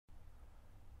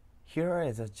Here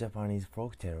is a Japanese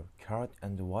folktale, Carrot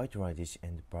and WhiteRadish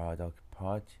and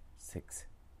BurdockPART6.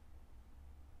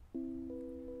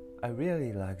 I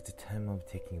really like the time of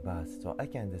taking baths, so I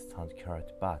can understand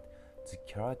Carrot, but the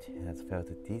carrot has felt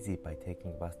dizzy by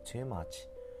taking baths too much.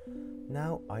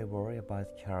 Now I worry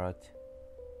about Carrot.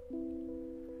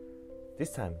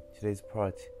 This time, today's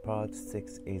part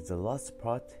 6 is the last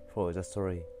part for the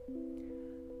story.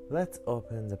 Let's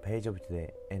open the page of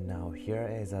today, and now here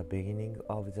is the beginning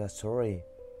of the story.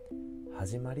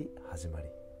 始まり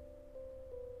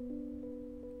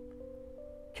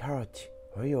Carrot,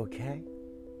 are you okay?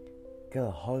 Get a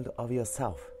hold of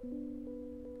yourself.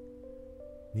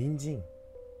 人参、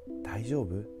大丈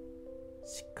夫？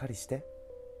しっかりして。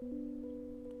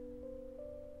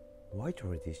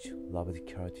WhiteRadish rubbed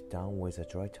Carrot down with a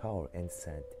dry towel and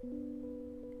said,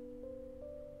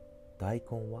 大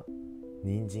根は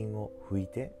人参を拭い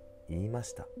て言いま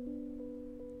した。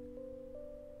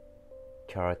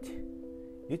Carrot,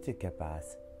 you took a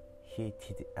bath,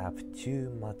 heated up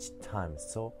too much time,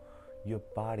 so your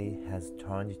body has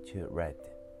turned to red.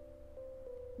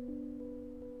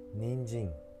 人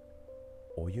参、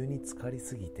お湯に浸かり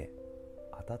すぎて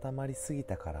温まりすぎ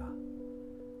たから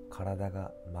体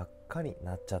が真っ赤に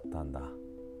なっちゃったんだ。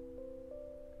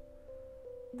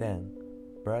Then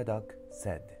Burdock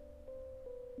said,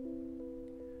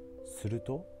 する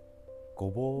とご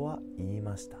ぼうは言い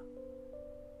ました。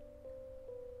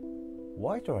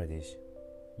WhiteRadish,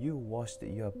 you washed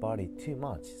your body too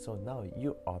much, so now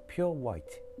you are pure white.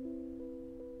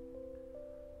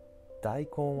 大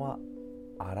根は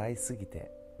洗いすぎて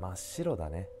真っ白だ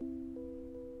ね。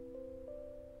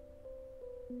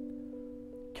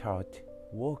Carrot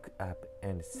woke up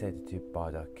and said to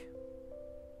Burdock.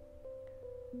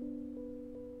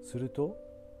 すると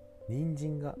人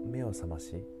参が目を覚ま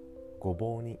しご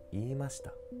ぼうに言いまし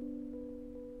た。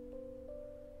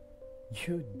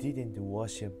You didn't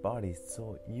wash your body,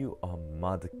 so you are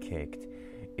mud-caked.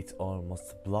 It's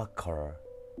almost black color.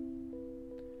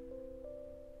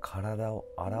 体を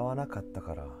洗わなかった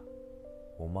から、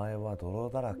お前は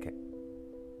泥だらけ。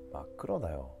真っ黒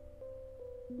だよ。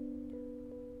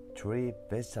Three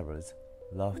vegetables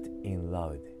laughed in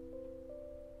loud.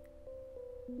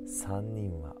 三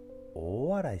人は大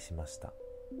笑いしました。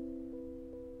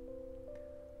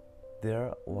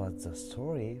There was a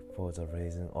story for the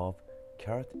reason of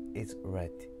Carrot is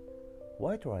red,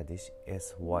 WhiteRadish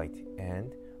is white,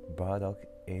 and Burdock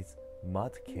is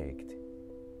mud-caked.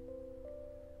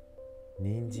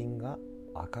 人参が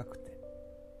赤くて、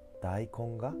大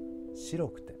根が白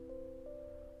くて、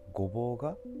ごぼう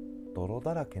が泥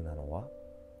だらけなのは、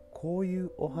こういう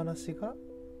お話が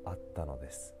あったので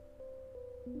す。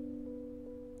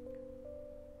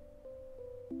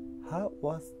How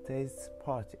was this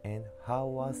part and how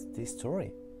was this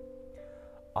story?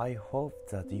 I hope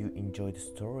that you enjoyed the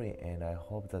story, and I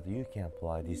hope that you can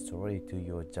apply this story to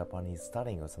your Japanese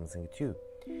studying or something too.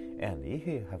 And if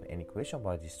you have any question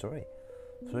about this story,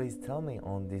 please tell me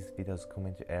on this video's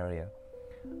comment area.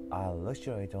 I'll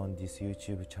lecture it on this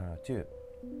YouTube channel too.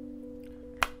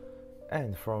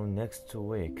 And from next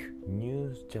week,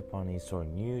 new Japanese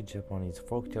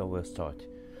folktale will start.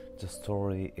 The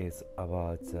story is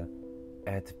about the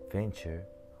adventure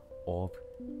of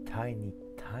tiny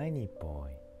boy.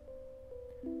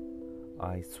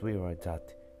 I swear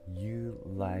that you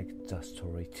like the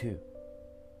story too.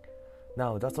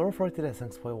 Now that's all for today.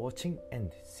 Thanks for watching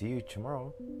and see you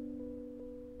tomorrow.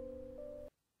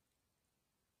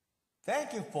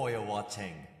 Thank you for your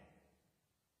watching.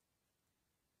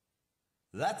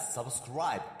 Let's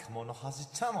subscribe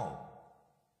Kamonohashi channel.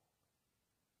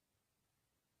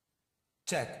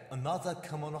 Check another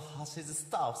Kamonohashi's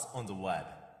stuffs on the web.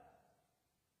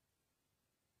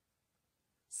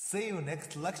 See you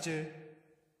next lecture.